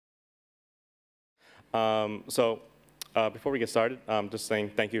Before we get started, just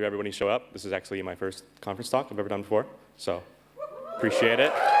saying thank you to everybody who showed up. This is actually my first conference talk I've ever done before, so appreciate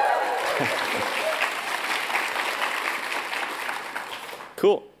it.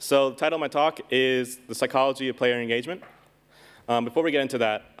 Cool. So the title of my talk is The Psychology of Player Engagement. Before we get into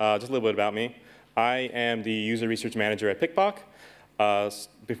that, just a little bit about me. I am the user research manager at PickPock.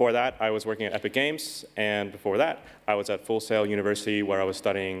 Before that, I was working at Epic Games, and before that, I was at Full Sail University, where I was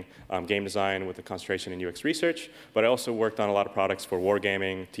studying game design with a concentration in UX research, but I also worked on a lot of products for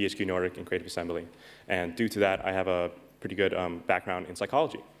Wargaming, THQ Nordic, and Creative Assembly. And due to that, I have a pretty good background in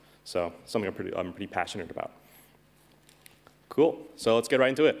psychology, so something I'm pretty passionate about. Cool, so let's get right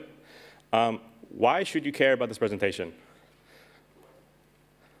into it. Why should you care about this presentation?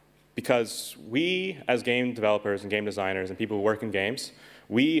 Because we, as game developers and game designers and people who work in games,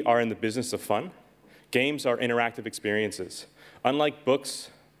 we are in the business of fun. Games are interactive experiences. Unlike books,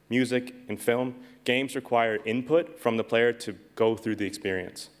 music, and film, games require input from the player to go through the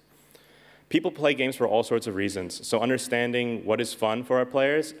experience. People play games for all sorts of reasons, so understanding what is fun for our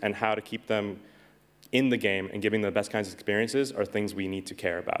players and how to keep them in the game and giving them the best kinds of experiences are things we need to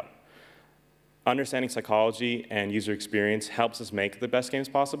care about. Understanding psychology and user experience helps us make the best games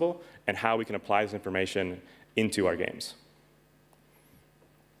possible and how we can apply this information into our games.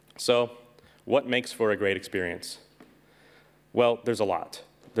 So, what makes for a great experience? Well, there's a lot.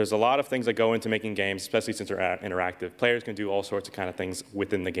 There's a lot of things that go into making games, especially since they're interactive. Players can do all sorts of kind of things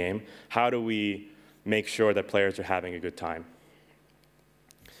within the game. How do we make sure that players are having a good time?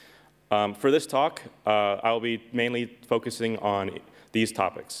 For this talk, I'll be mainly focusing on these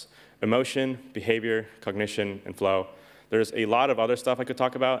topics: emotion, behavior, cognition, and flow. There's a lot of other stuff I could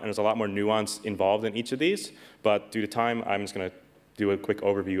talk about, and there's a lot more nuance involved in each of these. But due to time, I'm just going to do a quick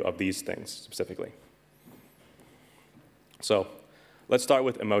overview of these things specifically. So let's start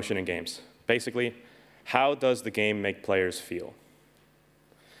with emotion in games. Basically, how does the game make players feel?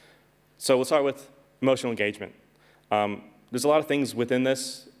 So we'll start with emotional engagement. There's a lot of things within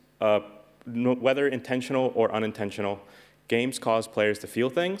this, whether intentional or unintentional. Games cause players to feel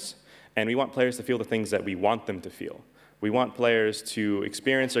things, and we want players to feel the things that we want them to feel. We want players to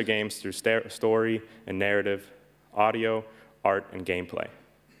experience their games through story and narrative, audio, art, and gameplay.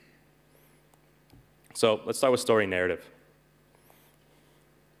 So let's start with story and narrative.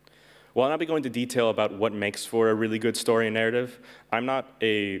 While I'll not be going into detail about what makes for a really good story and narrative, I'm not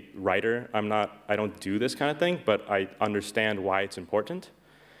a writer. I don't do this kind of thing, but I understand why it's important.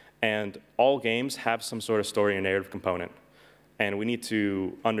 And all games have some sort of story and narrative component. And we need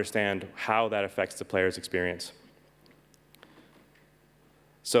to understand how that affects the player's experience.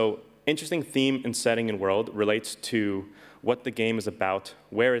 So, interesting theme and setting and world relates to what the game is about,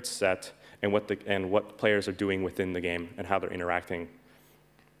 where it's set, and what players are doing within the game and how they're interacting.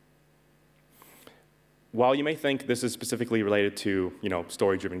 While you may think this is specifically related to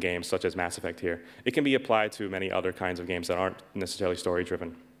story-driven games, such as Mass Effect here, it can be applied to many other kinds of games that aren't necessarily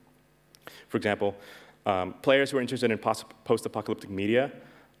story-driven. For example, players who are interested in post-apocalyptic media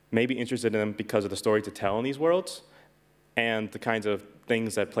may be interested in them because of the story to tell in these worlds and the kinds of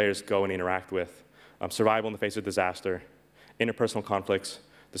things that players go and interact with. Survival in the face of disaster, interpersonal conflicts,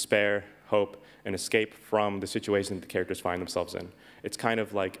 despair, hope, and escape from the situation that the characters find themselves in. It's kind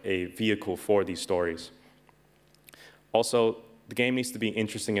of like a vehicle for these stories. Also, the game needs to be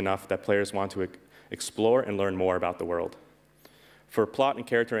interesting enough that players want to explore and learn more about the world. For plot and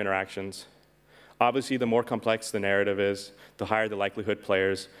character interactions, obviously, the more complex the narrative is, the higher the likelihood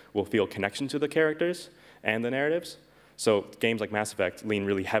players will feel connection to the characters and the narratives. So games like Mass Effect lean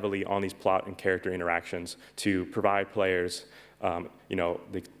really heavily on these plot and character interactions to provide players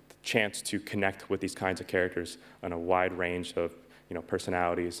the chance to connect with these kinds of characters on a wide range of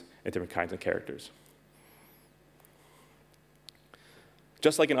personalities and different kinds of characters.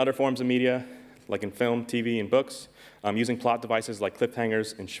 Just like in other forms of media, like in film, TV, and books, using plot devices like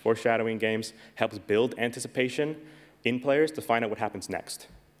cliffhangers and foreshadowing games helps build anticipation in players to find out what happens next.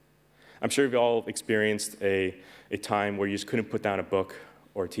 I'm sure you've all experienced a time where you just couldn't put down a book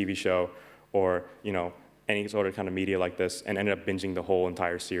or a TV show or any sort of kind of media like this and ended up binging the whole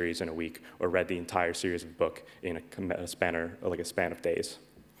entire series in a week or read the entire series of a book in a span of days.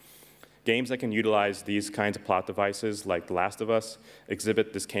 Games that can utilize these kinds of plot devices, like The Last of Us,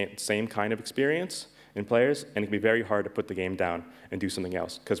 exhibit this same kind of experience in players, and it can be very hard to put the game down and do something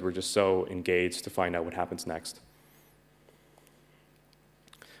else because we're just so engaged to find out what happens next.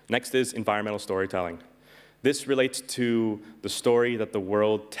 Next is environmental storytelling. This relates to the story that the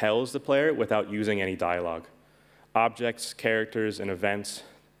world tells the player without using any dialogue. Objects, characters, and events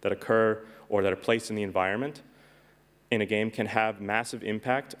that occur or that are placed in the environment in a game can have massive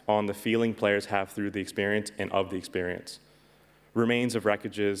impact on the feeling players have through the experience and of the experience. Remains of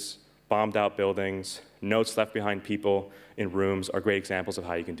wreckages, bombed out buildings, notes left behind people in rooms are great examples of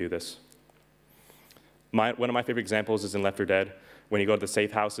how you can do this. One of my favorite examples is in Left 4 Dead. When you go to the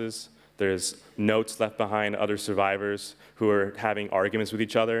safe houses, there's notes left behind other survivors who are having arguments with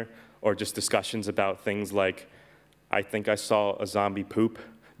each other, or just discussions about things like, I think I saw a zombie poop.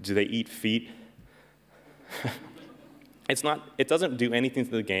 Do they eat feet? It doesn't do anything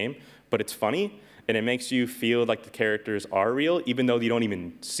to the game, but it's funny, and it makes you feel like the characters are real, even though you don't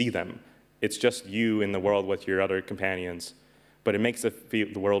even see them. It's just you in the world with your other companions. But it makes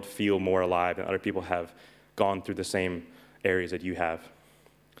the world feel more alive, and other people have gone through the same areas that you have.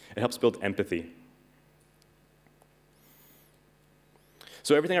 It helps build empathy.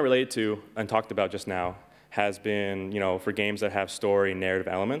 So everything I related to and talked about just now has been, for games that have story and narrative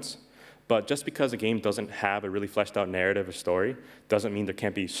elements. But just because a game doesn't have a really fleshed out narrative or story doesn't mean there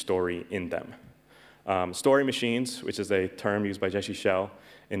can't be story in them. Story machines, which is a term used by Jesse Schell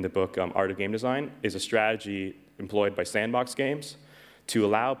in the book Art of Game Design, is a strategy employed by sandbox games to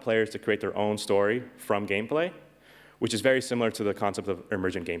allow players to create their own story from gameplay, which is very similar to the concept of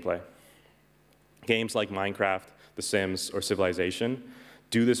emergent gameplay. Games like Minecraft, The Sims, or Civilization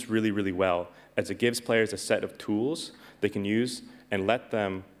do this really, really well, as it gives players a set of tools they can use and let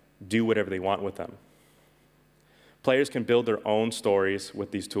them do whatever they want with them. Players can build their own stories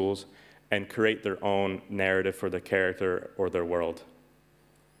with these tools and create their own narrative for their character or their world.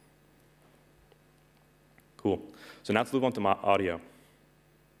 Cool. So now let's move on to audio.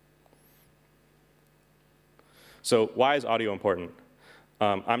 So why is audio important?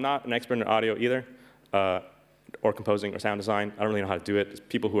 I'm not an expert in audio either, or composing or sound design. I don't really know how to do it. There's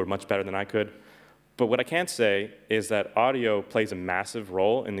people who are much better than I could. But what I can say is that audio plays a massive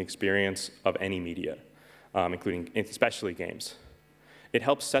role in the experience of any media, especially games. It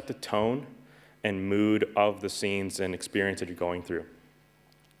helps set the tone and mood of the scenes and experience that you're going through.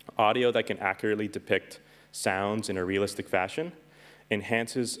 Audio that can accurately depict sounds in a realistic fashion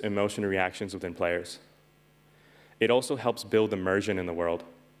enhances emotion and reactions within players. It also helps build immersion in the world.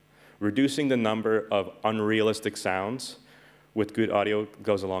 Reducing the number of unrealistic sounds with good audio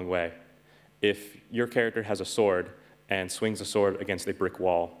goes a long way. If your character has a sword and swings a sword against a brick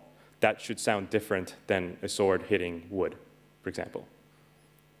wall, that should sound different than a sword hitting wood, for example.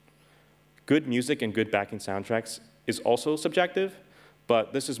 Good music and good backing soundtracks is also subjective,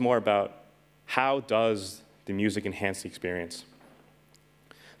 but this is more about how does the music enhance the experience?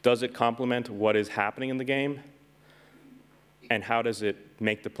 Does it complement what is happening in the game? And how does it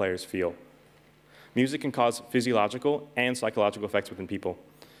make the players feel? Music can cause physiological and psychological effects within people.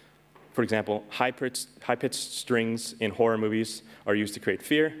 For example, high-pitched strings in horror movies are used to create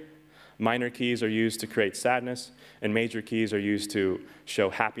fear, minor keys are used to create sadness, and major keys are used to show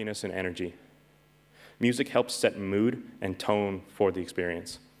happiness and energy. Music helps set mood and tone for the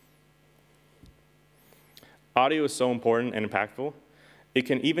experience. Audio is so important and impactful, it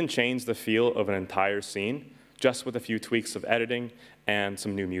can even change the feel of an entire scene just with a few tweaks of editing and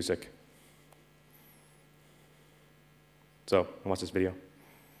some new music. So, watch this video.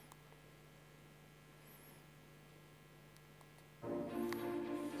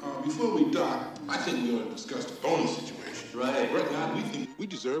 Before we dock, I think we ought to discuss the bonus situation. Right. Right now, we think we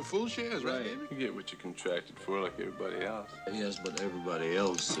deserve full shares, right? You get what you contracted for like everybody else. Yes, but everybody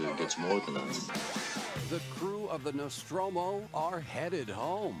else gets more than us. The crew of the Nostromo are headed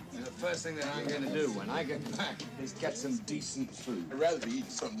home. The first thing that I'm going to do when I get back is get some decent food. I'd rather be eating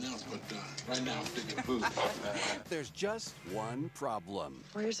something else, but right now I'm thinking food. There's just one problem.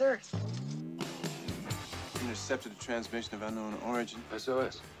 Where's Earth? Intercepted a transmission of unknown origin.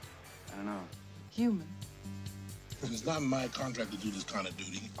 SOS. I don't know. Human. It's not my contract to do this kind of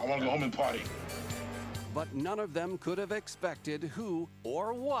duty. I want to go home and party. But none of them could have expected who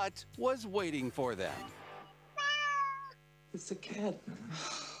or what was waiting for them. It's a cat.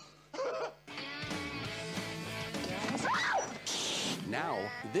 Now,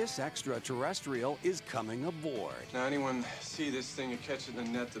 this extraterrestrial is coming aboard. Now, anyone see this thing or catch it in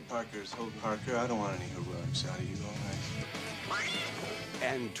the net that Parker's holding? Parker, I don't want any heroics out of you, all right?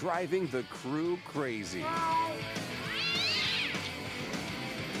 And driving the crew crazy.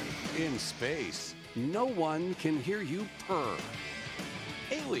 In space, no one can hear you purr.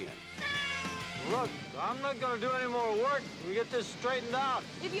 Alien. Look, I'm not gonna do any more work. We get this straightened out.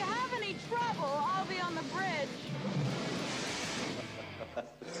 If you have any trouble, I'll be on the bridge.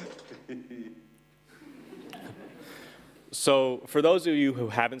 So for those of you who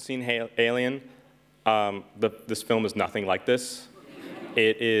haven't seen Alien, this film is nothing like this.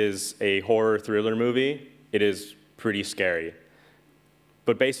 It is a horror thriller movie. It is pretty scary.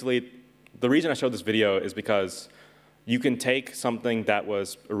 But basically, the reason I showed this video is because you can take something that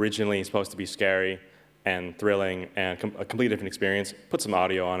was originally supposed to be scary and thrilling and a completely different experience, put some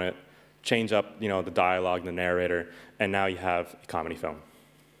audio on it, change up the dialogue, the narrator, and now you have a comedy film.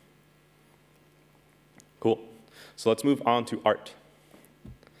 Cool. So let's move on to art.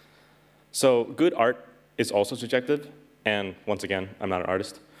 So good art is also subjective, and once again, I'm not an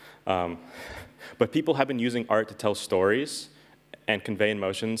artist. But people have been using art to tell stories and convey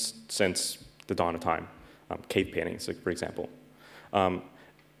emotions since the dawn of time. Cave paintings, for example.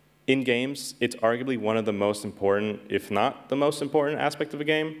 In games, it's arguably one of the most important, if not the most important aspect of a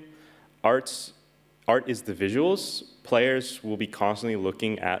game. Art is the visuals. Players will be constantly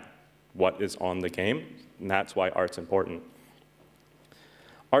looking at what is on the game, and that's why art's important.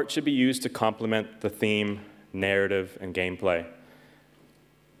 Art should be used to complement the theme, narrative, and gameplay.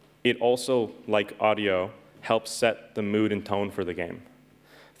 It also, like audio, helps set the mood and tone for the game.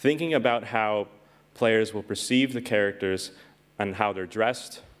 Thinking about how players will perceive the characters and how they're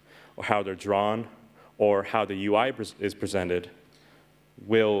dressed, or how they're drawn, or how the UI is presented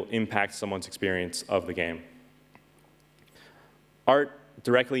will impact someone's experience of the game. Art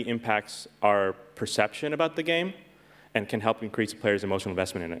directly impacts our perception about the game and can help increase the player's emotional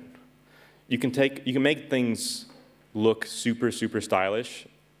investment in it. You can make things look super, super stylish,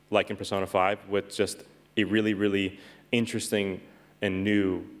 like in Persona 5, with just a really, really interesting and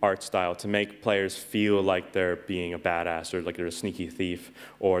new art style to make players feel like they're being a badass or like they're a sneaky thief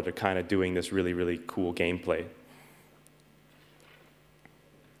or they're kind of doing this really, really cool gameplay.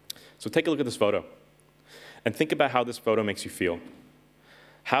 So take a look at this photo and think about how this photo makes you feel.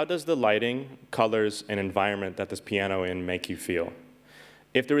 How does the lighting, colors, and environment that this piano in make you feel?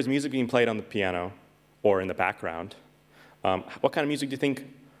 If there was music being played on the piano or in the background, what kind of music do you think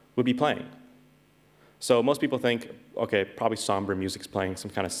would be playing? So most people think, okay, probably somber music's playing, some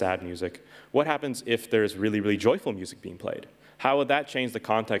kind of sad music. What happens if there's really, really joyful music being played? How would that change the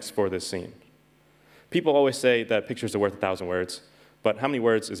context for this scene? People always say that pictures are worth 1,000 words, but how many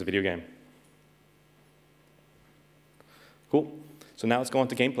words is a video game? Cool. So now let's go on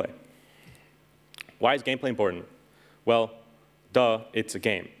to gameplay. Why is gameplay important? Well, duh, it's a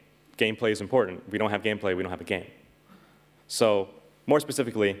game. Gameplay is important. If we don't have gameplay, we don't have a game. So more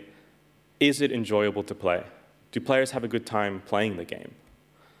specifically, is it enjoyable to play? Do players have a good time playing the game?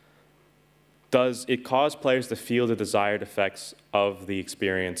 Does it cause players to feel the desired effects of the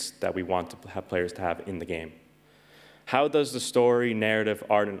experience that we want to have players to have in the game? How does the story, narrative,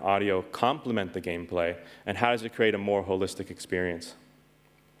 art, and audio complement the gameplay, and how does it create a more holistic experience?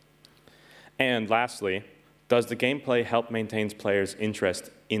 And lastly, does the gameplay help maintain players'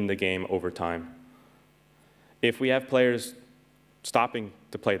 interest in the game over time? If we have players stopping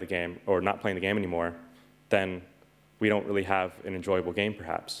to play the game or not playing the game anymore, then we don't really have an enjoyable game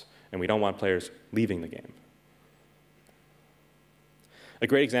perhaps, and we don't want players leaving the game. A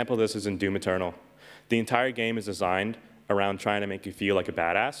great example of this is in Doom Eternal. The entire game is designed around trying to make you feel like a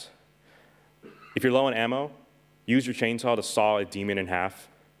badass. If you're low on ammo, use your chainsaw to saw a demon in half.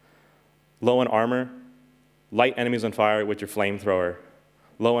 Low on armor, light enemies on fire with your flamethrower.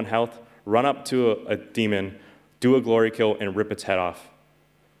 Low on health, run up to a demon, do a glory kill, and rip its head off.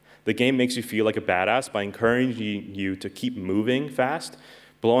 The game makes you feel like a badass by encouraging you to keep moving fast,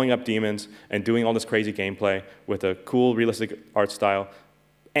 blowing up demons, and doing all this crazy gameplay with a cool, realistic art style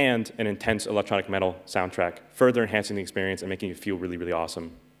and an intense electronic metal soundtrack, further enhancing the experience and making you feel really, really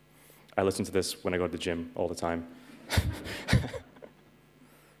awesome. I listen to this when I go to the gym all the time.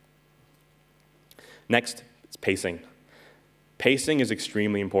 Next, it's pacing. Pacing is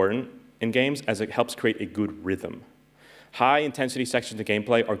extremely important in games as it helps create a good rhythm. High-intensity sections of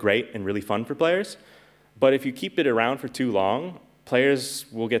gameplay are great and really fun for players, but if you keep it around for too long, players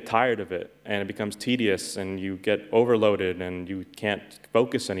will get tired of it, and it becomes tedious, and you get overloaded, and you can't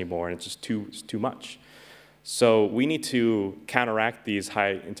focus anymore, and it's just too much. So we need to counteract these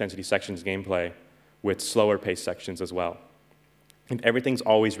high-intensity sections of gameplay with slower-paced sections as well. If everything's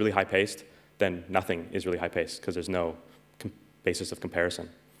always really high-paced, then nothing is really high-paced, because there's no basis of comparison.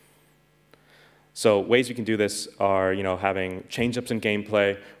 So ways you can do this are, having change-ups in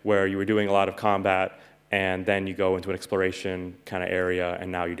gameplay where you were doing a lot of combat and then you go into an exploration kind of area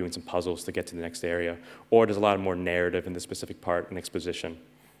and now you're doing some puzzles to get to the next area. Or there's a lot more narrative in this specific part and exposition.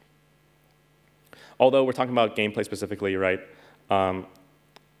 Although we're talking about gameplay specifically, right,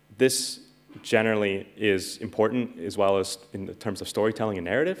 this generally is important as well as in terms of storytelling and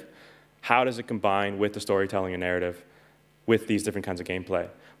narrative. How does it combine with the storytelling and narrative with these different kinds of gameplay?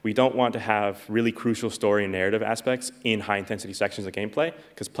 We don't want to have really crucial story and narrative aspects in high-intensity sections of gameplay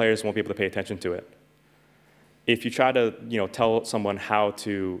because players won't be able to pay attention to it. if you try to tell someone how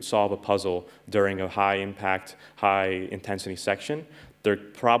to solve a puzzle during a high-impact, high-intensity section, they're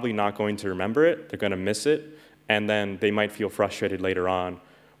probably not going to remember it, they're going to miss it, and then they might feel frustrated later on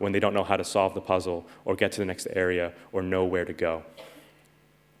when they don't know how to solve the puzzle or get to the next area or know where to go.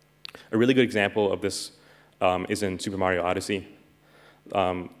 A really good example of this is in Super Mario Odyssey.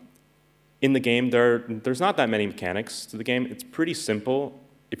 In the game, there's not that many mechanics to the game. It's pretty simple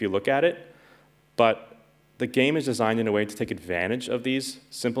if you look at it, but the game is designed in a way to take advantage of these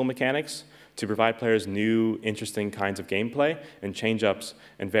simple mechanics to provide players new, interesting kinds of gameplay and change-ups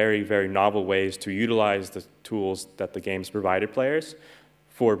and very, very novel ways to utilize the tools that the game's provided players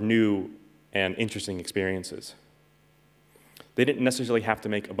for new and interesting experiences. They didn't necessarily have to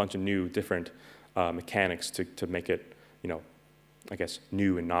make a bunch of new, different mechanics to make it, I guess,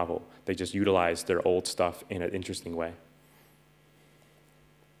 new and novel. They just utilized their old stuff in an interesting way.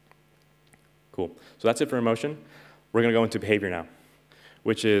 Cool. So that's it for emotion. We're going to go into behavior now,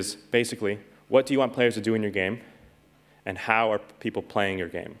 which is basically, what do you want players to do in your game, and how are people playing your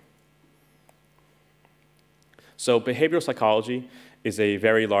game? So behavioral psychology is a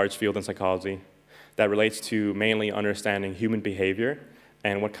very large field in psychology that relates to mainly understanding human behavior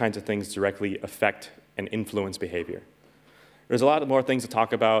and what kinds of things directly affect and influence behavior. There's a lot more things to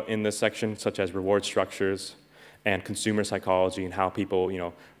talk about in this section, such as reward structures and consumer psychology and how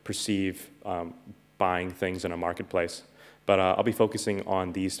people perceive buying things in a marketplace. But I'll be focusing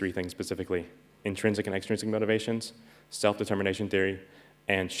on these three things specifically: intrinsic and extrinsic motivations, self-determination theory,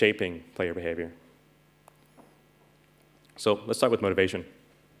 and shaping player behavior. So let's start with motivation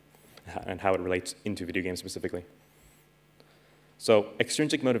and how it relates into video games specifically. So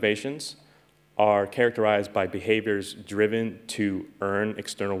extrinsic motivations are characterized by behaviors driven to earn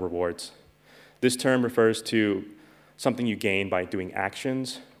external rewards. This term refers to something you gain by doing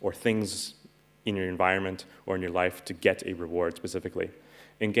actions or things in your environment or in your life to get a reward specifically.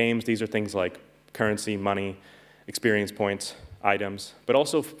 In games, these are things like currency, money, experience points, items, but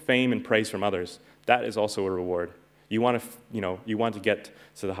also fame and praise from others. That is also a reward. You want to get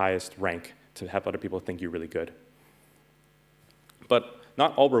to the highest rank to have other people think you're really good. But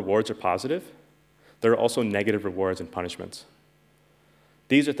not all rewards are positive. There are also negative rewards and punishments.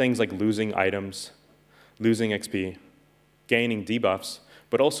 These are things like losing items, losing XP, gaining debuffs,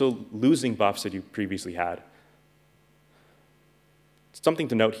 but also losing buffs that you previously had. Something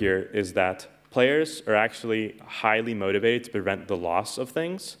to note here is that players are actually highly motivated to prevent the loss of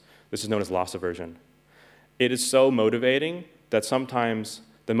things. This is known as loss aversion. It is so motivating that sometimes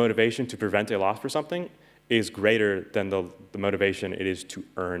the motivation to prevent a loss for something is greater than the motivation it is to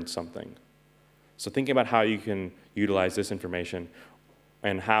earn something. So thinking about how you can utilize this information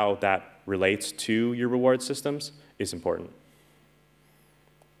and how that relates to your reward systems is important.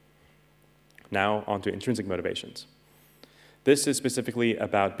 Now on to intrinsic motivations. This is specifically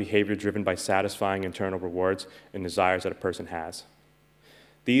about behavior driven by satisfying internal rewards and desires that a person has.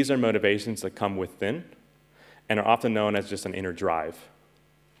 These are motivations that come within and are often known as just an inner drive.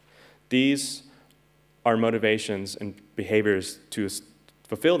 These are motivations and behaviors to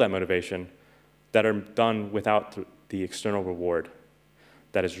fulfill that motivation that are done without the external reward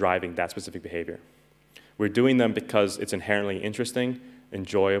that is driving that specific behavior. We're doing them because it's inherently interesting,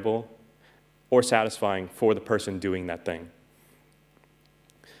 enjoyable, or satisfying for the person doing that thing.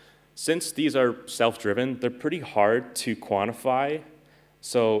 Since these are self-driven, they're pretty hard to quantify.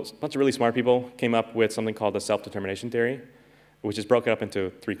 So a bunch of really smart people came up with something called the self-determination theory, which is broken up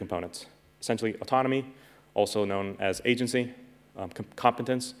into three components. Essentially, autonomy, also known as agency,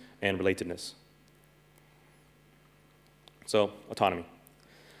 competence, and relatedness. So, autonomy.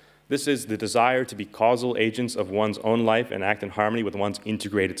 This is the desire to be causal agents of one's own life and act in harmony with one's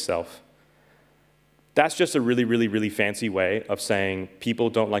integrated self. That's just a really, really, really fancy way of saying people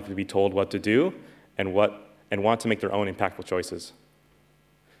don't like to be told what to do and want to make their own impactful choices.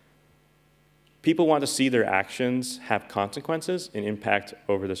 People want to see their actions have consequences and impact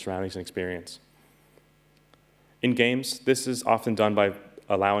over their surroundings and experience. In games, this is often done by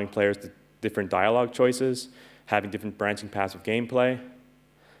allowing players different dialogue choices, having different branching paths of gameplay,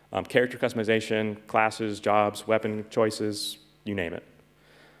 character customization, classes, jobs, weapon choices, you name it.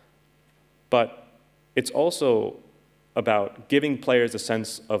 But it's also about giving players a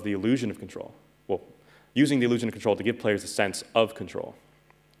sense of the illusion of control. Well, using the illusion of control to give players a sense of control.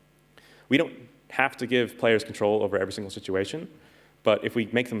 We don't have to give players control over every single situation, but if we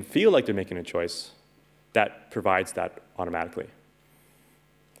make them feel like they're making a choice, that provides that automatically.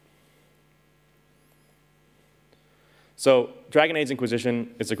 So Dragon Age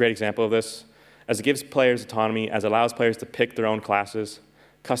Inquisition is a great example of this, as it gives players autonomy, as it allows players to pick their own classes,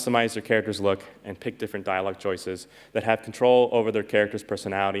 customize their character's look, and pick different dialogue choices that have control over their character's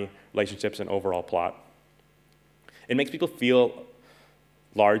personality, relationships, and overall plot. It makes people feel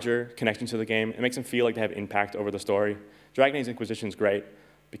larger connection to the game. It makes them feel like they have impact over the story. Dragon Age Inquisition is great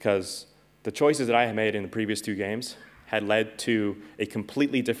because the choices that I had made in the previous 2 games had led to a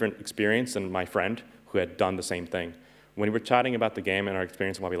completely different experience than my friend who had done the same thing. When we were chatting about the game and our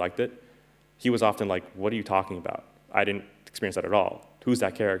experience and why we liked it, he was often like, what are you talking about? I didn't experience that at all. Who's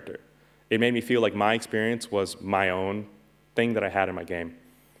that character? It made me feel like my experience was my own thing that I had in my game.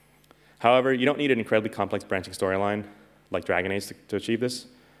 However, you don't need an incredibly complex branching storyline like Dragon Age to achieve this.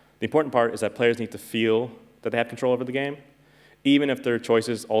 The important part is that players need to feel that they have control over the game, even if their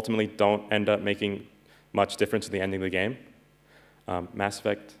choices ultimately don't end up making much difference in the ending of the game. Mass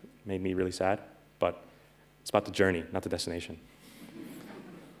Effect made me really sad, but it's about the journey, not the destination.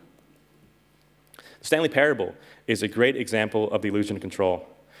 The Stanley Parable is a great example of the illusion of control,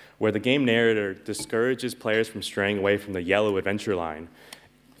 where the game narrator discourages players from straying away from the yellow adventure line,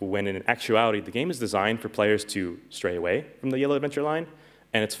 when in actuality, the game is designed for players to stray away from the yellow adventure line,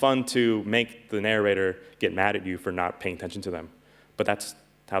 and it's fun to make the narrator get mad at you for not paying attention to them. But that's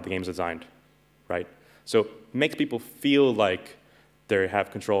how the game's designed, right? So it makes people feel like they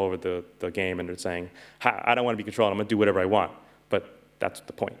have control over the game, and they're saying, I don't want to be controlled, I'm going to do whatever I want. But that's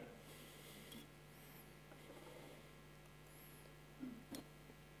the point.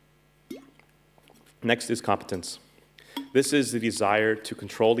 Next is competence. This is the desire to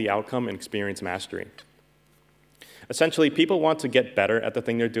control the outcome and experience mastery. Essentially, people want to get better at the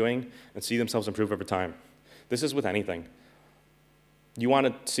thing they're doing and see themselves improve over time. This is with anything. You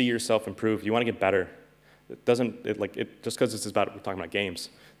want to see yourself improve. You want to get better. Just because this is we're talking about games,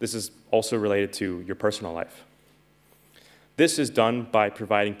 this is also related to your personal life. This is done by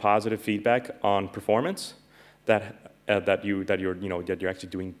providing positive feedback on performance that you're actually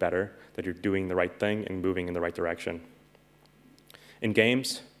doing better, that you're doing the right thing and moving in the right direction. In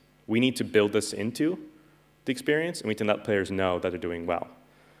games, we need to build this into the experience, and we need to let players know that they're doing well.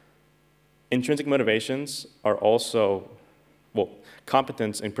 Intrinsic motivations are also,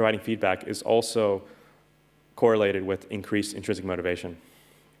 competence in providing feedback is also correlated with increased intrinsic motivation.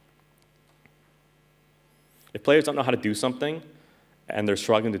 If players don't know how to do something and they're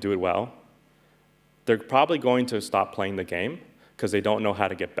struggling to do it well, they're probably going to stop playing the game because they don't know how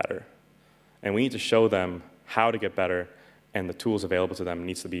to get better. And we need to show them how to get better, and the tools available to them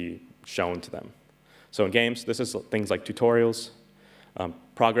needs to be shown to them. So in games, this is things like tutorials,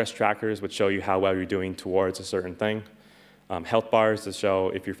 progress trackers, which show you how well you're doing towards a certain thing, health bars to show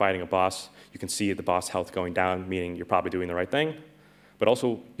if you're fighting a boss, you can see the boss health going down, meaning you're probably doing the right thing, but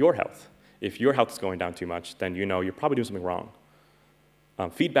also your health. If your health is going down too much, then you know you're probably doing something wrong.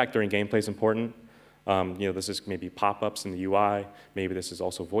 Feedback during gameplay is important. This is maybe pop-ups in the UI. Maybe this is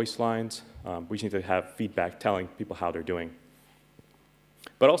also voice lines. We just need to have feedback telling people how they're doing.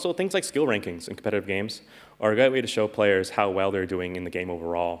 But also things like skill rankings in competitive games are a great way to show players how well they're doing in the game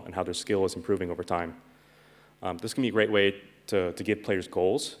overall and how their skill is improving over time. This can be a great way to give players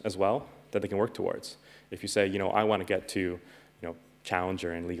goals as well that they can work towards. If you say, I want to get to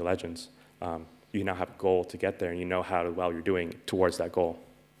Challenger in League of Legends, you now have a goal to get there, and you know how well you're doing towards that goal.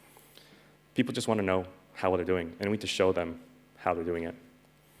 People just want to know how well they're doing, and we need to show them how they're doing it.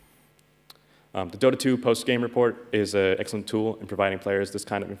 The Dota 2 post-game report is an excellent tool in providing players this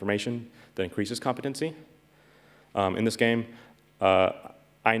kind of information that increases competency. In this game,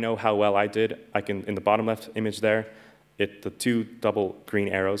 I know how well I did. In the bottom left image there, the 2 double green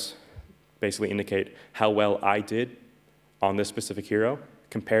arrows basically indicate how well I did on this specific hero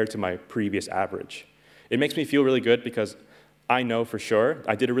compared to my previous average. It makes me feel really good because I know for sure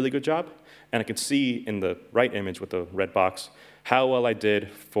I did a really good job, and I can see in the right image with the red box how well I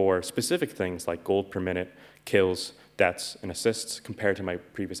did for specific things like gold per minute, kills, deaths, and assists compared to my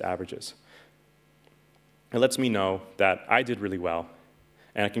previous averages. It lets me know that I did really well,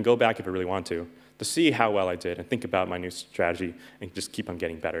 and I can go back if I really want to see how well I did and think about my new strategy and just keep on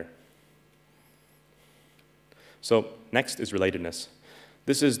getting better. So next is relatedness.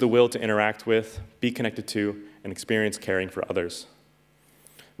 This is the will to interact with, be connected to, and experience caring for others.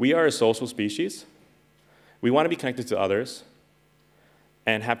 We are a social species. We want to be connected to others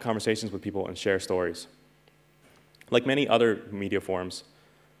and have conversations with people and share stories. Like many other media forms,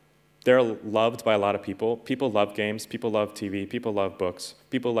 they're loved by a lot of people. People love games, people love TV, people love books.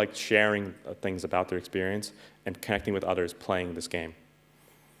 People like sharing things about their experience and connecting with others playing this game.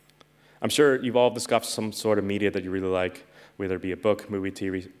 I'm sure you've all discussed some sort of media that you really like, whether it be a book, movie,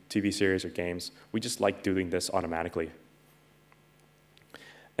 TV series, or games. We just like doing this automatically.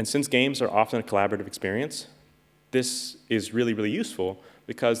 And since games are often a collaborative experience, this is really, really useful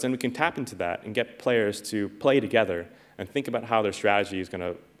because then we can tap into that and get players to play together and think about how their strategy is going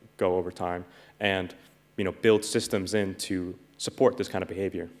to go over time and build systems in to support this kind of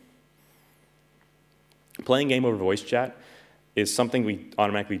behavior. Playing game over voice chat is something we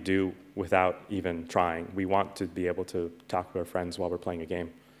automatically do without even trying. We want to be able to talk to our friends while we're playing a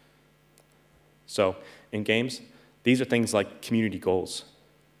game. So in games, these are things like community goals,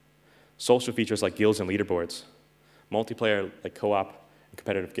 social features like guilds and leaderboards, multiplayer like co-op and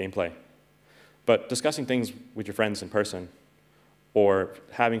competitive gameplay. But discussing things with your friends in person or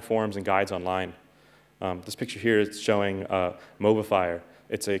having forums and guides online. This picture here is showing Movifier.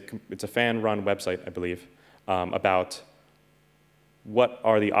 It's a fan-run website, I believe, about what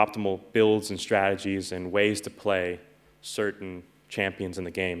are the optimal builds and strategies and ways to play certain champions in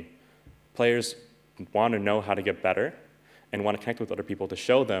the game. Players want to know how to get better and want to connect with other people to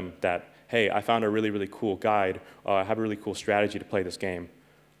show them that, hey, I found a really, really cool guide. I have a really cool strategy to play this game.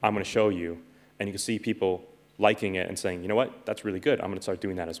 I'm going to show you. And you can see people liking it and saying, you know what, that's really good. I'm going to start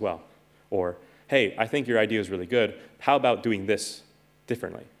doing that as well. Or, hey, I think your idea is really good. How about doing this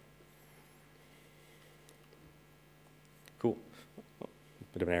differently? Cool.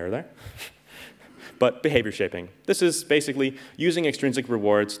 Bit of an error there. But behavior shaping. This is basically using extrinsic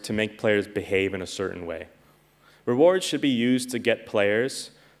rewards to make players behave in a certain way. Rewards should be used to get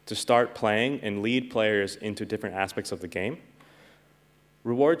players to start playing and lead players into different aspects of the game.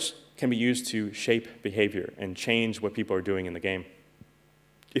 Rewards can be used to shape behavior and change what people are doing in the game.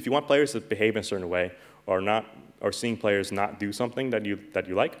 If you want players to behave in a certain way or seeing players not do something that you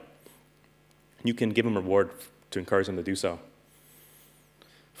like, you can give them a reward to encourage them to do so.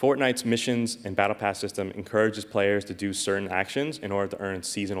 Fortnite's missions and battle pass system encourages players to do certain actions in order to earn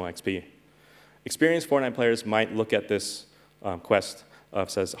seasonal XP. Experienced Fortnite players might look at this quest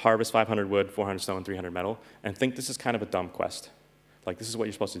says harvest 500 wood, 400 stone, 300 metal, and think this is kind of a dumb quest. Like, this is what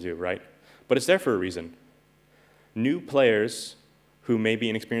you're supposed to do, right? But it's there for a reason. New players who may be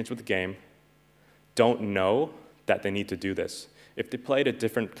inexperienced with the game don't know that they need to do this. If they played a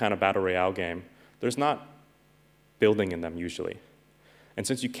different kind of battle royale game, there's not building in them usually. And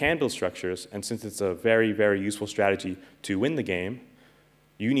since you can build structures, and since it's a very, very useful strategy to win the game,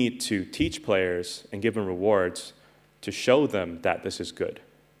 you need to teach players and give them rewards to show them that this is good.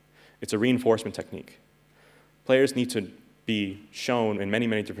 It's a reinforcement technique. Players need to be shown in many,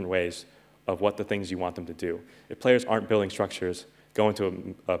 many different ways of what the things you want them to do. If players aren't building structures, go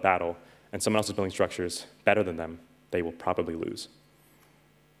into a battle, and someone else is building structures better than them, they will probably lose.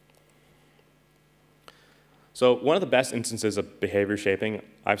 So one of the best instances of behavior shaping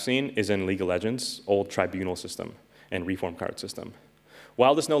I've seen is in League of Legends' old tribunal system and reform card system.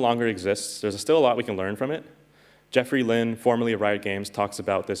 While this no longer exists, there's still a lot we can learn from it. Jeffrey Lin, formerly of Riot Games, talks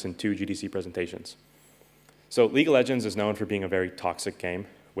about this in 2 GDC presentations. So League of Legends is known for being a very toxic game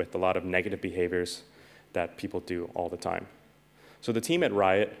with a lot of negative behaviors that people do all the time. So the team at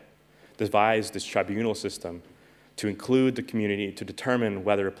Riot devised this tribunal system to include the community to determine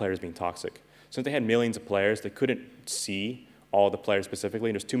whether a player is being toxic. Since they had millions of players, they couldn't see all the players specifically,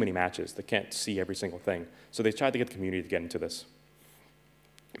 and there's too many matches. They can't see every single thing. So they tried to get the community to get into this.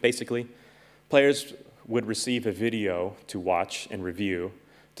 Basically, players would receive a video to watch and review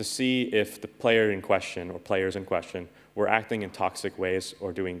to see if the player in question or players in question were acting in toxic ways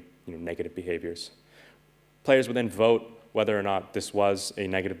or doing negative behaviors. Players would then vote whether or not this was a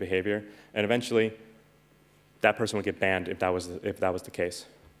negative behavior, and eventually that person would get banned if that was the case.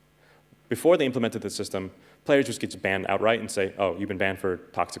 Before they implemented the system, players just get banned outright and say, oh, you've been banned for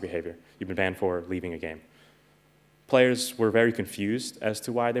toxic behavior. You've been banned for leaving a game. Players were very confused as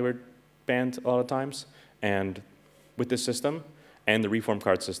to why they were banned a lot of times, and with this system and the reform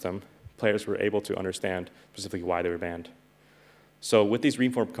card system, players were able to understand specifically why they were banned. So with these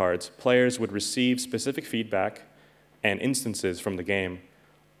reform cards, players would receive specific feedback and instances from the game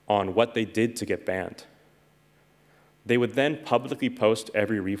on what they did to get banned. They would then publicly post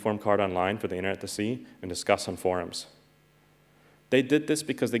every reform card online for the internet to see and discuss on forums. They did this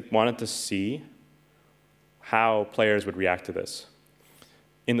because they wanted to see how players would react to this.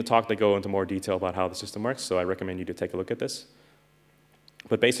 In the talk, they go into more detail about how the system works, so I recommend you to take a look at this.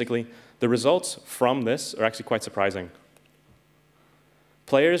 But basically, the results from this are actually quite surprising.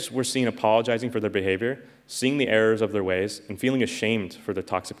 Players were seen apologizing for their behavior, seeing the errors of their ways, and feeling ashamed for their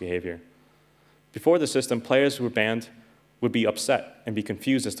toxic behavior. Before the system, players who were banned would be upset and be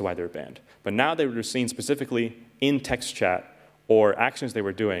confused as to why they were banned. But now they were seen specifically in text chat or actions they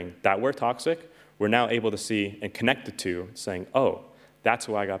were doing that were toxic, we're now able to see and connect it to saying, oh, that's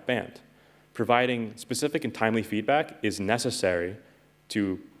why I got banned. Providing specific and timely feedback is necessary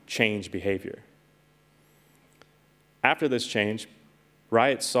to change behavior. After this change,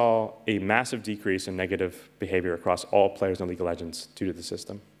 Riot saw a massive decrease in negative behavior across all players in League of Legends due to the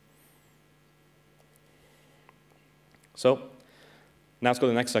system. So now let's go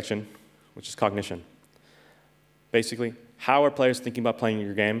to the next section, which is cognition. Basically, how are players thinking about playing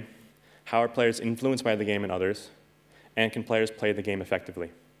your game? How are players influenced by the game and others? And can players play the game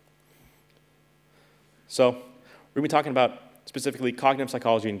effectively? So we're going to be talking about specifically cognitive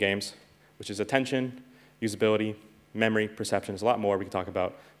psychology in games, which is attention, usability, memory, perception. There's a lot more we can talk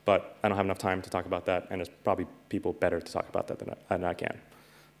about, but I don't have enough time to talk about that, and there's probably people better to talk about that than I can.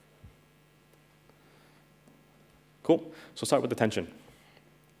 Cool. So start with attention.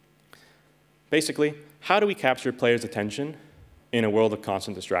 Basically, how do we capture players' attention in a world of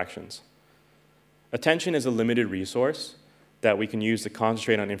constant distractions? Attention is a limited resource that we can use to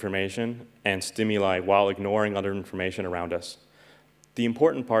concentrate on information and stimuli while ignoring other information around us. The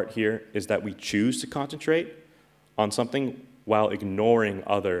important part here is that we choose to concentrate on something while ignoring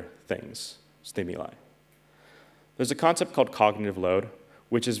other things, stimuli. There's a concept called cognitive load,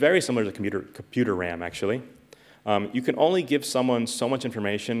 which is very similar to computer RAM, actually. You can only give someone so much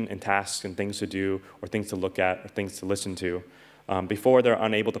information and tasks and things to do or things to look at or things to listen to before they're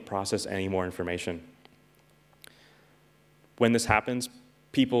unable to process any more information. When this happens,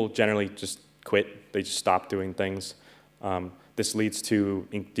 people generally just quit. They just stop doing things. This leads to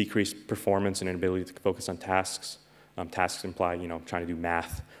decreased performance and inability to focus on tasks. Tasks imply, trying to do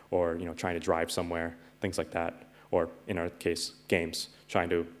math or, trying to drive somewhere, things like that. Or in our case, games, trying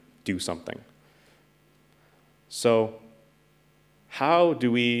to do something. So how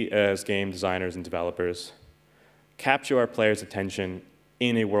do we, as game designers and developers, capture our players' attention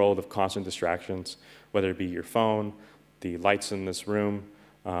in a world of constant distractions, whether it be your phone, the lights in this room,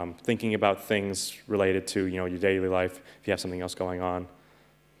 thinking about things related to your daily life, if you have something else going on.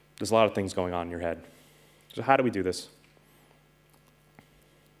 There's a lot of things going on in your head. So how do we do this?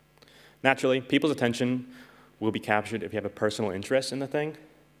 Naturally, people's attention will be captured if you have a personal interest in the thing.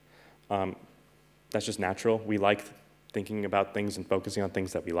 That's just natural. We like thinking about things and focusing on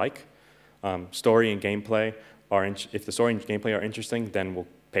things that we like. Story and gameplay if the story and gameplay are interesting, then we'll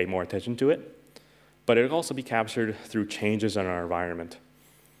pay more attention to it. But it'll also be captured through changes in our environment.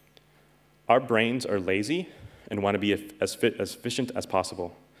 Our brains are lazy and want to be as efficient as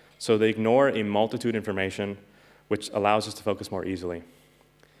possible. So they ignore a multitude of information, which allows us to focus more easily.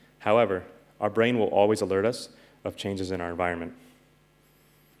 However, our brain will always alert us of changes in our environment.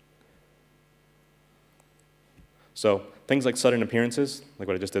 So things like sudden appearances, like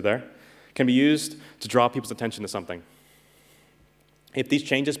what I just did there, can be used to draw people's attention to something. If these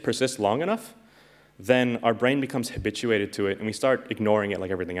changes persist long enough, then our brain becomes habituated to it, and we start ignoring it like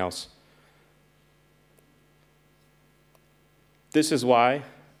everything else. This is why,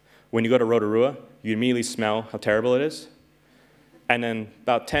 when you go to Rotorua, you immediately smell how terrible it is. And then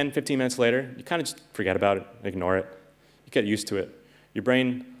about 10, 15 minutes later, you kind of just forget about it, ignore it. You get used to it. Your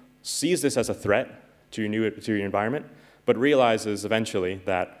brain sees this as a threat to your environment, but realizes eventually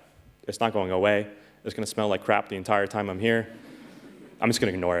that it's not going away. It's going to smell like crap the entire time I'm here. I'm just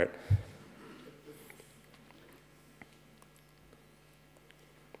going to ignore it.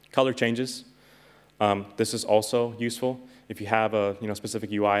 Color changes. This is also useful. If you have a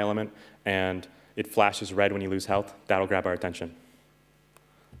specific UI element and it flashes red when you lose health, that'll grab our attention.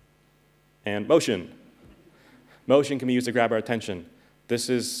 And motion. Motion can be used to grab our attention. This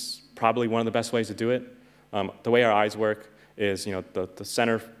is probably one of the best ways to do it. The way our eyes work is, the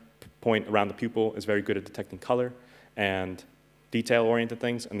center point around the pupil is very good at detecting color and detail-oriented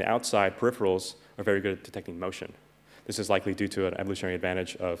things, and the outside peripherals are very good at detecting motion. This is likely due to an evolutionary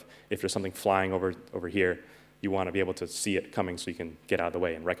advantage of if there's something flying over here, you want to be able to see it coming so you can get out of the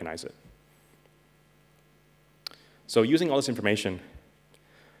way and recognize it. So using all this information,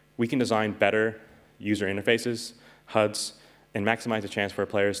 we can design better user interfaces, HUDs, and maximize the chance for our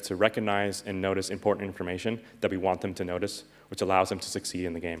players to recognize and notice important information that we want them to notice, which allows them to succeed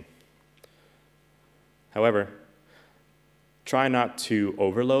in the game. However, try not to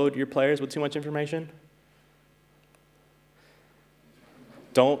overload your players with too much information.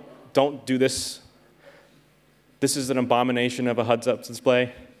 Don't do this. This is an abomination of a HUD-up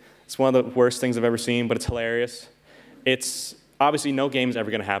display. It's one of the worst things I've ever seen, but it's hilarious. It's obviously no game is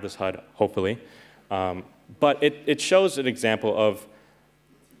ever going to have this HUD, hopefully. But it shows an example of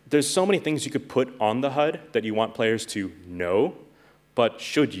there's so many things you could put on the HUD that you want players to know, but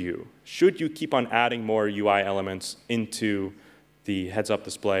should you? Should you keep on adding more UI elements into the heads-up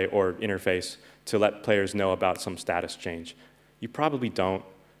display or interface to let players know about some status change? You probably don't.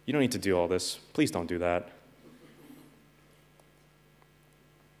 You don't need to do all this. Please don't do that.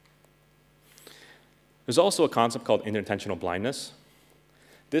 There's also a concept called inattentional blindness.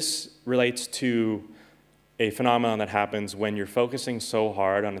 This relates to a phenomenon that happens when you're focusing so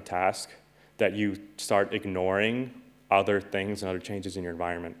hard on a task that you start ignoring other things and other changes in your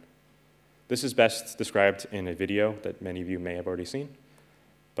environment. This is best described in a video that many of you may have already seen,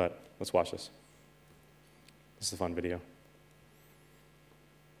 but let's watch this. This is a fun video.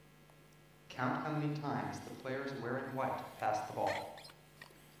 Count how many times the players wearing white pass the ball.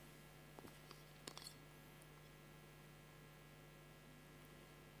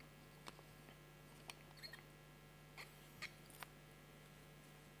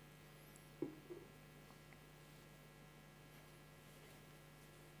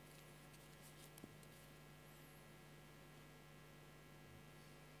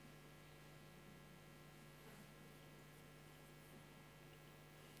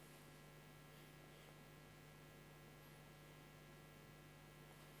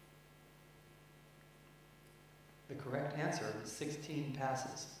 The correct answer is 16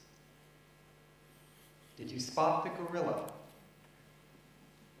 passes. Did you spot the gorilla?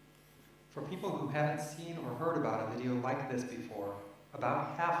 For people who haven't seen or heard about a video like this before,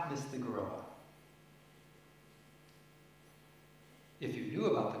 about half missed the gorilla. If you knew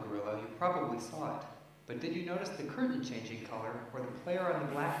about the gorilla, you probably saw it. But did you notice the curtain changing color or the player on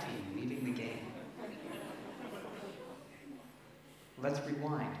the black team leaving the game? Let's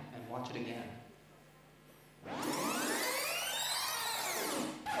rewind and watch it again.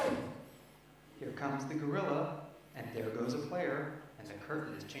 Here comes the gorilla, and there goes a player, and the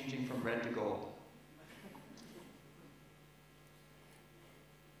curtain is changing from red to gold.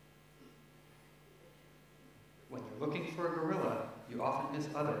 When you're looking for a gorilla, you often miss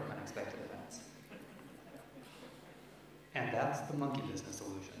other unexpected events. And that's the monkey business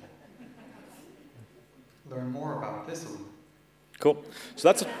illusion. Learn more about this illusion. Cool.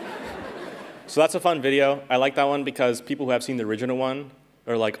 So that's a fun video. I like that one because people who have seen the original one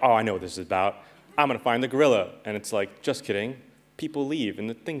are like, oh, I know what this is about. I'm going to find the gorilla. And it's like, just kidding. People leave, and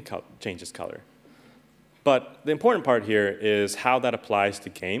the thing changes color. But the important part here is how that applies to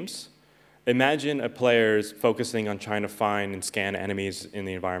games. Imagine a player's focusing on trying to find and scan enemies in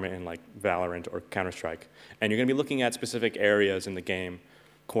the environment in like Valorant or Counter-Strike. And you're going to be looking at specific areas in the game,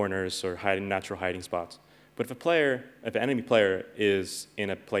 corners or natural hiding spots. But if an enemy player is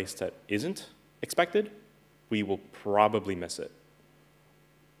in a place that isn't expected, we will probably miss it.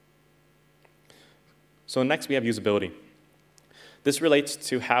 So next we have usability. This relates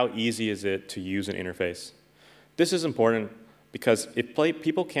to how easy is it to use an interface. This is important because if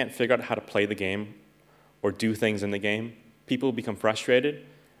people can't figure out how to play the game or do things in the game, people become frustrated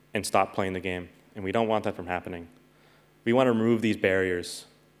and stop playing the game. And we don't want that from happening. We want to remove these barriers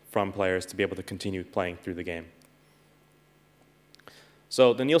from players to be able to continue playing through the game.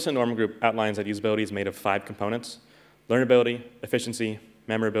 So the Nielsen-Norman group outlines that usability is made of 5 components: learnability, efficiency,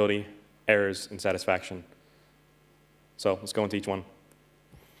 memorability, errors, and satisfaction. So let's go into each one.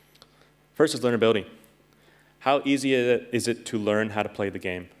 First is learnability. How easy is it to learn how to play the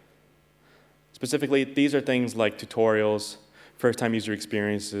game? Specifically, these are things like tutorials, first-time user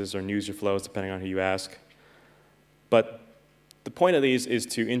experiences, or user flows, depending on who you ask. But the point of these is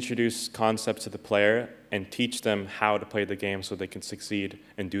to introduce concepts to the player and teach them how to play the game so they can succeed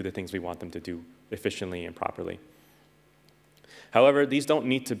and do the things we want them to do efficiently and properly. However, these don't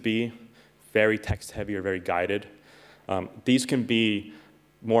need to be very text-heavy or very guided. These can be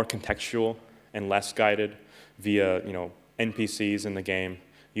more contextual and less guided via NPCs in the game,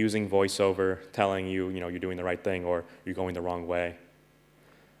 using voiceover, telling you, you're doing the right thing or you're going the wrong way.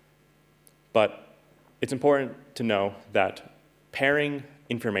 But it's important to know that pairing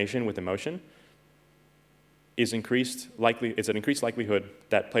information with emotion is an increased likelihood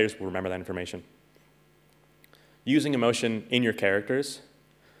that players will remember that information. Using emotion in your characters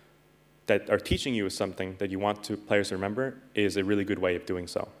that are teaching you something that you want players to remember is a really good way of doing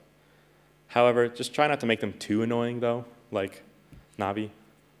so. However, just try not to make them too annoying, though, like Navi.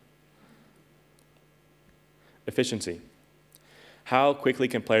 Efficiency. How quickly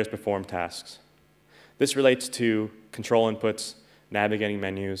can players perform tasks? This relates to control inputs, navigating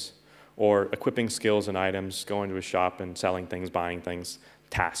menus, or equipping skills and items, going to a shop and selling things, buying things,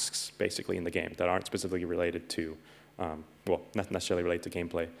 tasks, basically, in the game that aren't specifically related to, well, not necessarily related to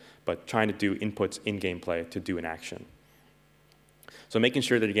gameplay, but trying to do inputs in gameplay to do an action. So making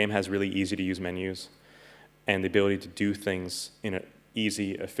sure that your game has really easy-to-use menus and the ability to do things in an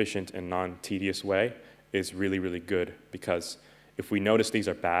easy, efficient, and non-tedious way is really, really good, because if we notice these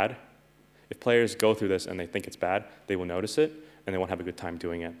are bad, if players go through this and they think it's bad, they will notice it, and they won't have a good time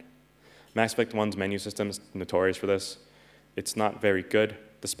doing it. Mass Effect 1's menu system is notorious for this. It's not very good.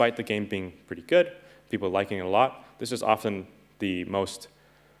 Despite the game being pretty good, people liking it a lot, this is often the most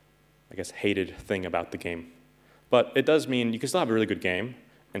I guess, hated thing about the game. But it does mean you can still have a really good game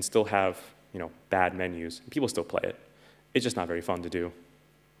and still have, bad menus. And people still play it. It's just not very fun to do.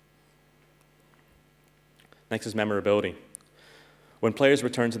 Next is memorability. When players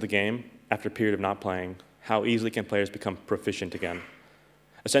return to the game after a period of not playing, how easily can players become proficient again?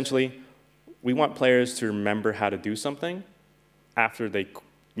 Essentially, we want players to remember how to do something after they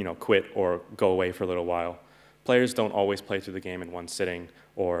quit or go away for a little while. Players don't always play through the game in one sitting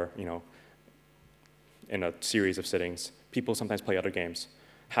or in a series of sittings. People sometimes play other games.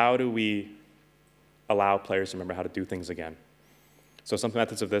 How do we allow players to remember how to do things again? So some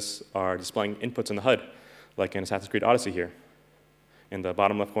methods of this are displaying inputs in the HUD, like in Assassin's Creed Odyssey here. In the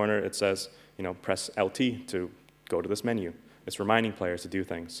bottom left corner, it says, press LT to go to this menu. It's reminding players to do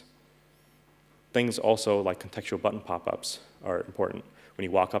things. Things also like contextual button pop-ups are important. When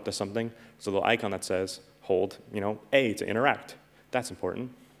you walk up to something, there's a little icon that says, hold, A to interact. That's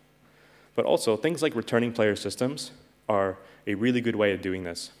important. But also, things like returning player systems are a really good way of doing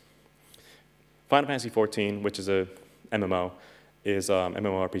this. Final Fantasy XIV, which is a MMO,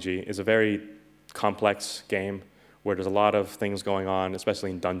 MMORPG, is a very complex game where there's a lot of things going on,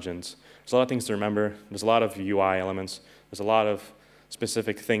 especially in dungeons. There's a lot of things to remember. There's a lot of UI elements. There's a lot of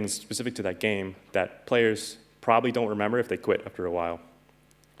specific things specific to that game that players probably don't remember if they quit after a while.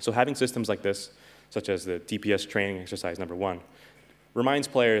 So having systems like this, such as the DPS training exercise number 1, reminds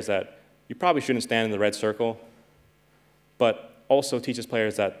players that you probably shouldn't stand in the red circle, but also teaches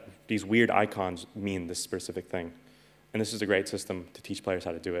players that these weird icons mean this specific thing. And this is a great system to teach players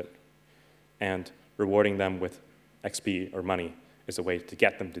how to do it. And rewarding them with XP or money is a way to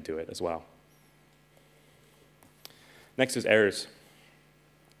get them to do it as well. Next is errors.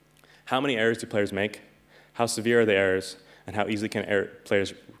 How many errors do players make? How severe are the errors? And how easily can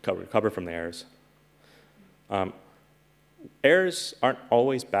players recover from the errors? Errors aren't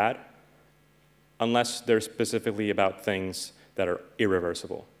always bad unless they're specifically about things that are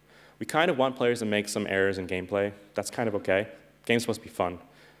irreversible. We kind of want players to make some errors in gameplay. That's kind of OK. Game's supposed to be fun.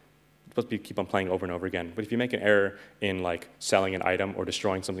 It's supposed to keep on playing over and over again. But if you make an error in selling an item or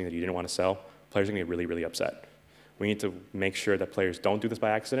destroying something that you didn't want to sell, players are going to get really, really upset. We need to make sure that players don't do this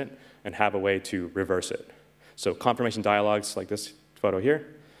by accident and have a way to reverse it. So confirmation dialogues like this photo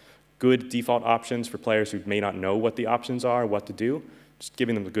here. Good default options for players who may not know what the options are, what to do. Just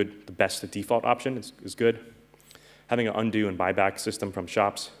giving them the best default option is good. Having an undo and buyback system from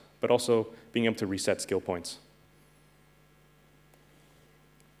shops, but also being able to reset skill points.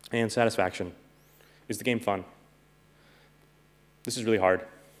 And satisfaction. Is the game fun? This is really hard.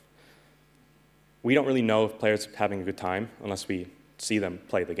 We don't really know if players are having a good time unless we see them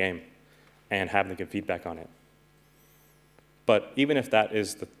play the game and have them give feedback on it. But even if that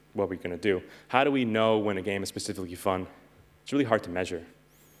is what we're going to do, how do we know when a game is specifically fun? It's really hard to measure.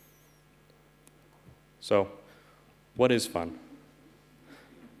 So what is fun?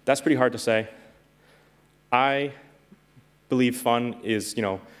 That's pretty hard to say. I believe fun is,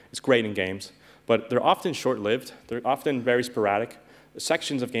 it's great in games, but they're often short-lived. They're often very sporadic.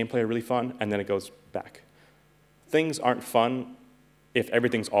 Sections of gameplay are really fun, and then it goes back. Things aren't fun if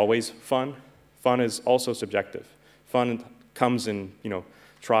everything's always fun. Fun is also subjective. Fun comes in,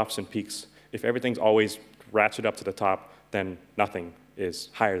 troughs and peaks. If everything's always ratcheted up to the top, then nothing is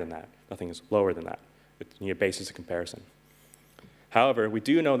higher than that. Nothing is lower than that. You need a basis of comparison. However, we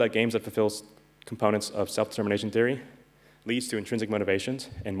do know that games that fulfill components of self-determination theory leads to intrinsic motivations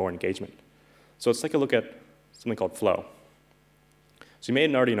and more engagement. So let's take a look at something called flow. So you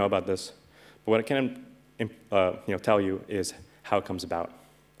may already know about this, but what I can tell you is how it comes about.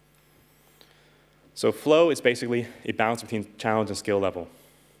 So flow is basically a balance between challenge and skill level.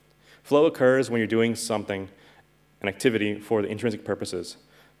 Flow occurs when you're doing something, an activity, for the intrinsic purposes.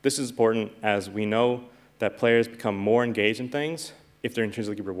 This is important as we know that players become more engaged in things if they're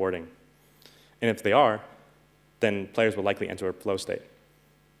intrinsically rewarding. And if they are, then players will likely enter a flow state.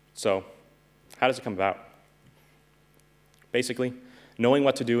 So how does it come about? Basically, knowing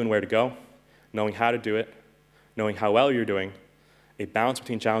what to do and where to go, knowing how to do it, knowing how well you're doing, a balance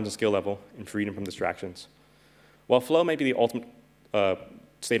between challenge and skill level, and freedom from distractions. While flow may be the ultimate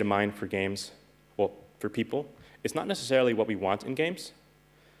state of mind for games, well, for people, it's not necessarily what we want in games.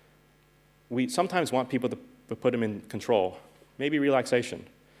 We sometimes want people to put them in control, maybe relaxation,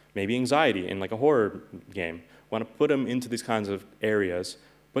 maybe anxiety in like a horror game. We want to put them into these kinds of areas,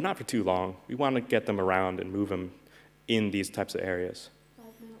 but not for too long. We want to get them around and move them in these types of areas.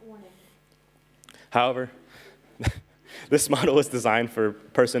 5-minute warning. However, this model is designed for a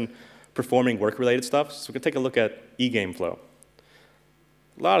person performing work-related stuff. So we can take a look at e-game flow.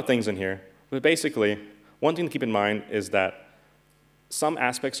 A lot of things in here, but basically, one thing to keep in mind is that Some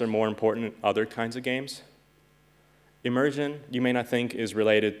aspects are more important in other kinds of games. Immersion, you may not think, is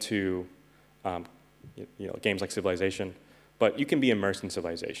related to games like Civilization, but you can be immersed in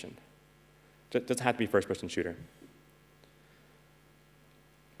Civilization. It doesn't have to be a first-person shooter.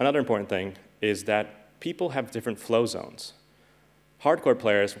 Another important thing is that people have different flow zones. Hardcore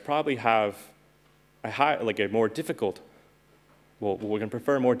players will probably have a more difficult, we're going to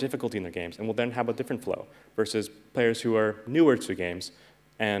prefer more difficulty in their games, and will then have a different flow, versus players who are newer to games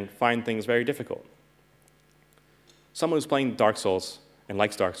and find things very difficult. Someone who's playing Dark Souls and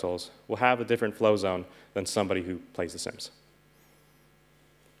likes Dark Souls will have a different flow zone than somebody who plays The Sims.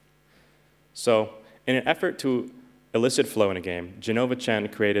 So, in an effort to elicit flow in a game, Genova Chen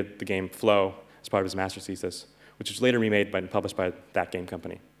created the game Flow as part of his master's thesis, which was later remade and published by that game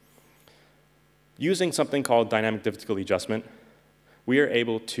company. Using something called dynamic difficulty adjustment, we are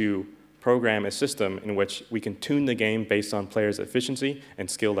able to program a system in which we can tune the game based on players' efficiency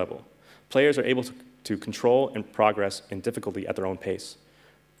and skill level. Players are able to control and progress in difficulty at their own pace.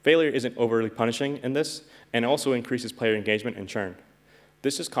 Failure isn't overly punishing in this, and also increases player engagement and churn.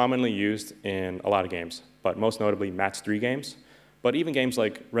 This is commonly used in a lot of games, but most notably Match 3 games. But even games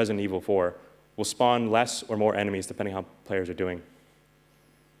like Resident Evil 4 will spawn less or more enemies depending on how players are doing.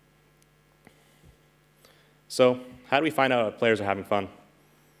 So how do we find out if players are having fun?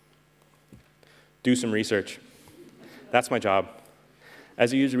 Do some research. That's my job.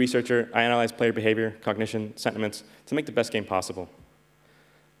 As a user researcher, I analyze player behavior, cognition, sentiments to make the best game possible.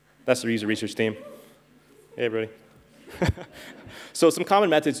 That's the user research team. Hey, everybody. So some common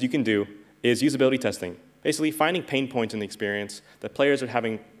methods you can do is usability testing. Basically, finding pain points in the experience that players are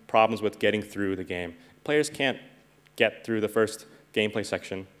having problems with getting through the game. Players can't get through the first gameplay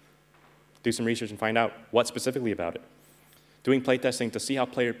section. Do some research and find out what specifically about it. Doing playtesting to see how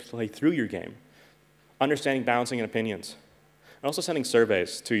players play through your game. Understanding balancing and opinions. And also sending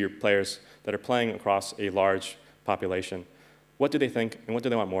surveys to your players that are playing across a large population. What do they think and what do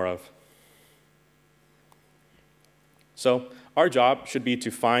they want more of? So our job should be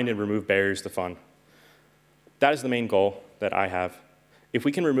to find and remove barriers to fun. That is the main goal that I have. If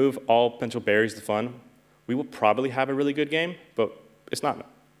we can remove all potential barriers to fun, we will probably have a really good game, but it's not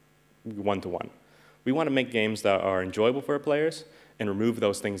one-to-one. We want to make games that are enjoyable for our players and remove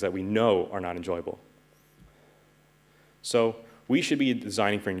those things that we know are not enjoyable. So we should be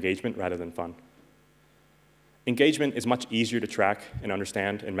designing for engagement rather than fun. Engagement is much easier to track and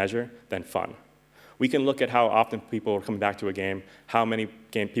understand and measure than fun. We can look at how often people are coming back to a game, how many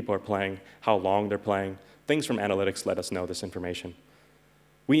game people are playing, how long they're playing. Things from analytics let us know this information.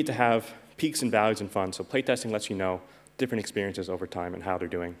 We need to have peaks and valleys in fun, so playtesting lets you know different experiences over time and how they're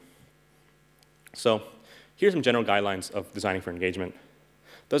doing. So here's some general guidelines of designing for engagement.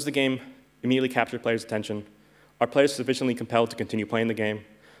 Does the game immediately capture players' attention? Are players sufficiently compelled to continue playing the game?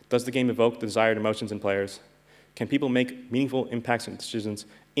 Does the game evoke the desired emotions in players? Can people make meaningful impacts and decisions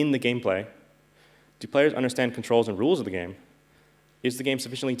in the gameplay? Do players understand controls and rules of the game? Is the game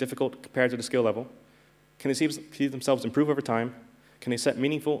sufficiently difficult compared to the skill level? Can they see themselves improve over time? Can they set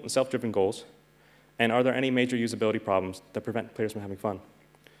meaningful and self-driven goals? And are there any major usability problems that prevent players from having fun?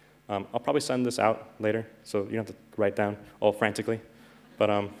 I'll probably send this out later, so you don't have to write down all frantically.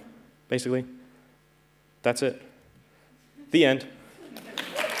 But basically, that's it. The end.